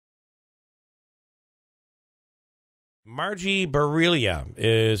Margie Barilla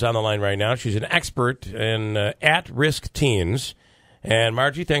is on the line right now. She's an expert in at-risk teens. And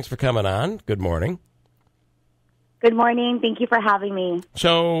Margie, thanks for coming on. Good morning. Good morning. Thank you for having me.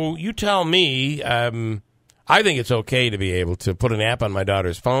 So you tell me, I think it's okay to be able to put an app on my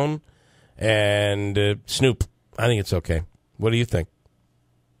daughter's phone and snoop. I think it's okay. What do you think?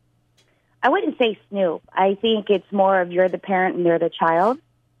 I wouldn't say snoop. I think it's more of you're the parent and they're the child.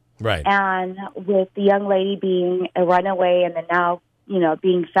 Right. And with the young lady being a runaway and then now,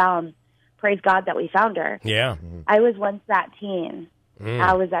 being found, praise God that we found her. Yeah. I was once that teen.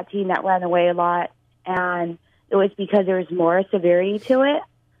 I was that teen that ran away a lot. And it was because there was more severity to it.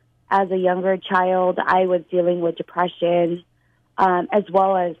 As a younger child, I was dealing with depression as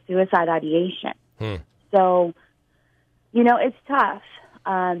well as suicide ideation. So, it's tough.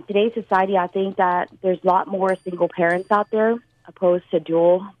 Today's society, I think that there's a lot more single parents out there opposed to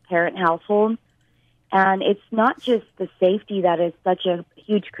dual parent households. And it's not just the safety that is such a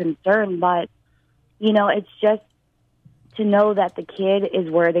huge concern, but, it's just to know that the kid is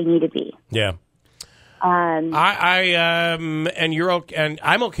where they need to be. Yeah. And you're okay, and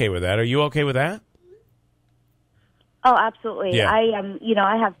I'm okay with that. Are you okay with that? Oh, absolutely. Yeah. I am,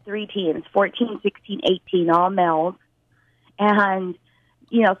 I have 3 teens, 14, 16, 18, all males. And,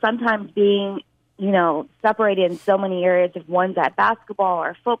 sometimes being, separated in so many areas, if one's at basketball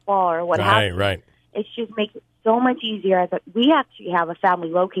or football or what have you. Right. It just makes it so much easier. We actually have a family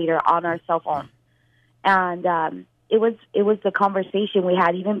locator on our cell phone. And it was the conversation we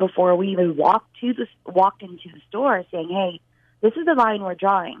had even before we even walked into the store saying, hey, this is the line we're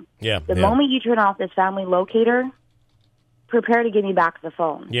drawing. Yeah. The moment you turn off this family locator, prepare to give me back the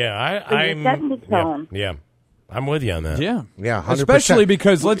phone. Yeah, I'm setting the tone. Yeah. I'm with you on that. Yeah, 100%. Especially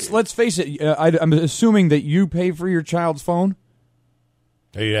because let's face it. I'm assuming that you pay for your child's phone.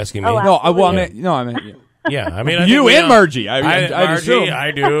 Are you asking me? Oh, No, absolutely. I mean. Yeah, I mean, I You think we and all- Margie. I'd Margie, assume.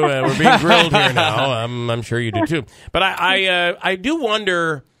 I do. We're being grilled here now. I'm sure you do too. But I do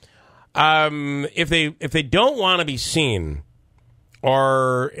wonder if they don't want to be seen,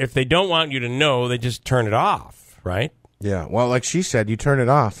 or if they don't want you to know, they just turn it off, right? Yeah, well, like she said, you turn it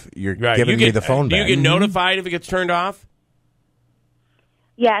off. You're Right. giving me the phone Do back. you get notified if it gets turned off?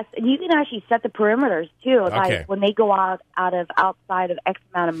 Yes, and you can actually set the perimeters too. Okay. Like when they go outside of X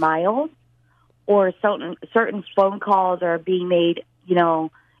amount of miles, or certain phone calls are being made,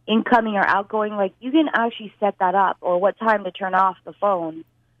 incoming or outgoing. Like you can actually set that up, or what time to turn off the phone.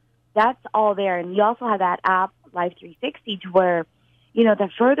 That's all there, and you also have that app Life 360 to where, the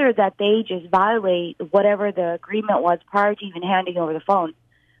further that they just violate whatever the agreement was prior to even handing over the phone.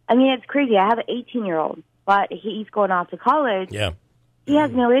 I mean, it's crazy. I have an 18-year-old, but he's going off to college. Yeah. He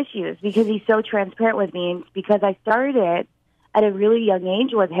has no issues because he's so transparent with me. And because I started it at a really young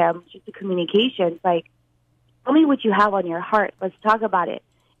age with him, just the communication. It's like, tell me what you have on your heart. Let's talk about it.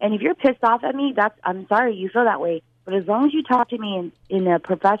 And if you're pissed off at me, I'm sorry you feel that way. But as long as you talk to me in a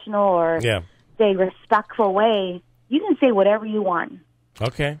professional or, say, respectful way, you can say whatever you want.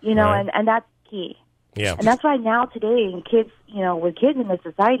 Okay. Right. and that's key. Yeah. And that's why now today, kids, with kids in this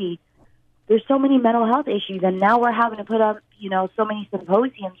society, there's so many mental health issues, and now we're having to put up, so many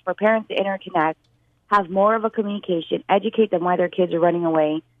symposiums for parents to interconnect, have more of a communication, educate them why their kids are running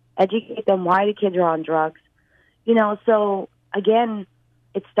away, educate them why the kids are on drugs. So again,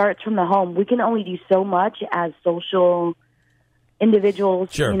 it starts from the home. We can only do so much as social individuals,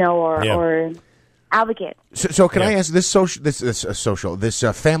 Sure. or advocates. So can I ask this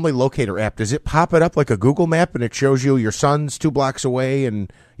family locator app? Does it pop it up like a Google map and it shows you your son's 2 blocks away and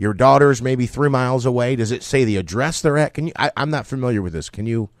your daughter's maybe 3 miles away? Does it say the address they're at? Can you? I'm not familiar with this. Can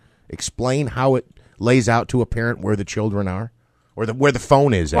you explain how it lays out to a parent where the children are, or where the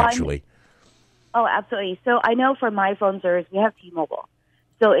phone is actually? Oh, absolutely. So I know for my phone service, we have T-Mobile,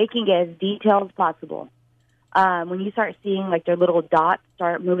 so it can get as detailed as possible. When you start seeing like their little dots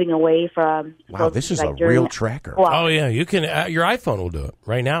start moving away from. Wow, this is a real tracker. Oh yeah, you can. Your iPhone will do it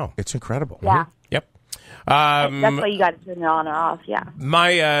right now. It's incredible. Yeah. Yep. That's why you got to turn it on or off. Yeah.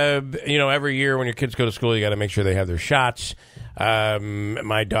 My, every year when your kids go to school, you got to make sure they have their shots.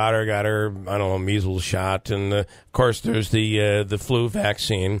 My daughter got her, measles shot, and of course there's the flu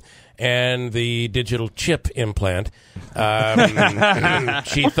vaccine and the digital chip implant.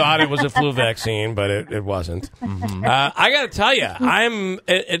 She thought it was a flu vaccine, but it wasn't. I got to tell you, I'm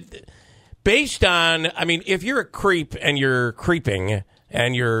based on. I mean, if you're a creep and you're creeping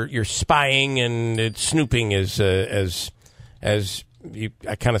and you're spying and snooping as I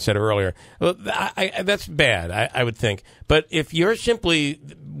kind of said earlier, well, that's bad. I would think. But if you're simply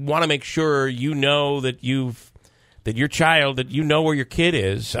want to make sure you know that your child, that you know where your kid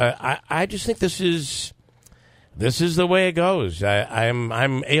is, I just think this is this is the way it goes. I'm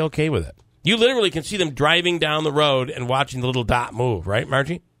A-okay with it. You literally can see them driving down the road and watching the little dot move, right,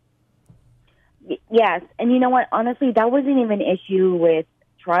 Margie? Yes, and you know what? Honestly, that wasn't even an issue with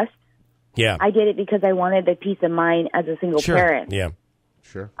trust. Yeah. I did it because I wanted the peace of mind as a single parent. Yeah.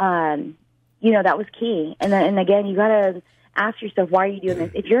 Sure. That was key. And again, you got to ask yourself, why are you doing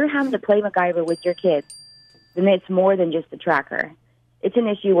this? If you're having to play MacGyver with your kids, then it's more than just a tracker. It's an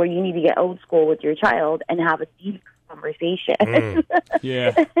issue where you need to get old school with your child and have a deep conversation.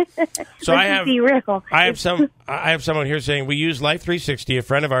 Yeah. So I have be real. I have someone here saying we use Life 360. A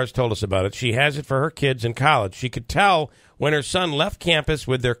friend of ours told us about it. She has it for her kids in college. She could tell when her son left campus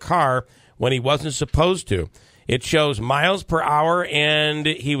with their car when he wasn't supposed to. It shows miles per hour, and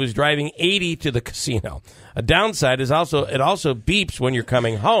he was driving 80 to the casino. A downside is it also beeps when you're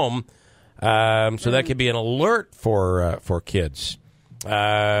coming home, so that could be an alert for kids.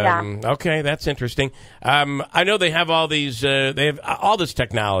 Okay, that's interesting. I know they have all these. They have all this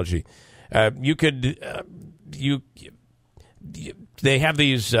technology. They have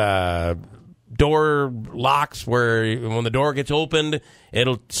these door locks where when the door gets opened,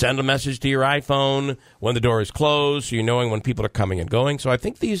 it'll send a message to your iPhone when the door is closed, so you're knowing when people are coming and going. So I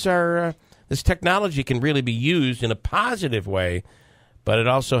think these are this technology can really be used in a positive way, but it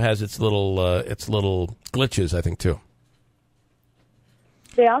also has its little glitches, I think, too.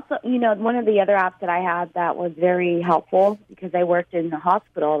 They also, one of the other apps that I had that was very helpful because I worked in the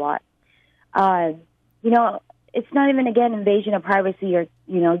hospital a lot. It's not even, again, invasion of privacy or,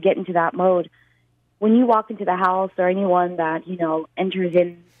 get into that mode. When you walk into the house or anyone that, enters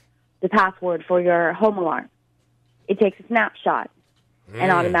in the password for your home alarm, it takes a snapshot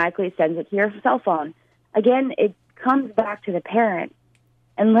and automatically sends it to your cell phone. Again, it comes back to the parent.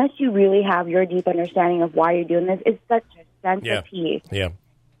 Unless you really have your deep understanding of why you're doing this, it's such a sense of peace. Yeah.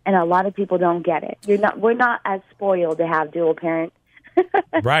 And a lot of people don't get it. We're not as spoiled to have dual parents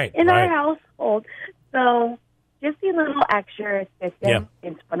right, in our household. So just a little extra assistance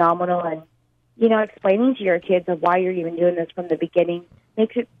is phenomenal. And, explaining to your kids of why you're even doing this from the beginning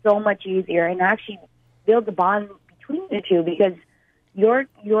makes it so much easier and actually builds a bond between the two because you're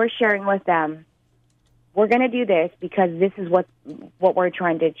sharing with them, we're going to do this because this is what we're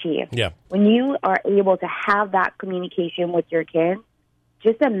trying to achieve. Yeah. When you are able to have that communication with your kids,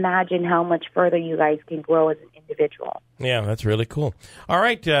 just imagine how much further you guys can grow as an individual. Yeah, that's really cool. All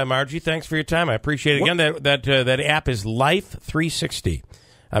right, Margie, thanks for your time. I appreciate it. Again, that app is Life 360.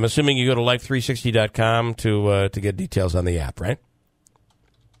 I'm assuming you go to life360.com to get details on the app, right?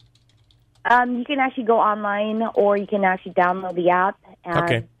 You can actually go online or you can actually download the app. And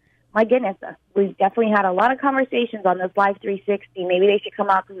okay. My goodness, we've definitely had a lot of conversations on this Life 360. Maybe they should come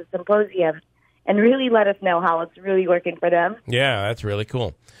out to the symposium and really let us know how it's really working for them. Yeah, that's really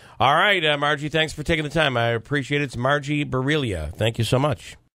cool. All right, Margie, thanks for taking the time. I appreciate it. It's Margie Barilla. Thank you so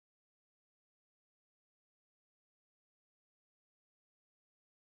much.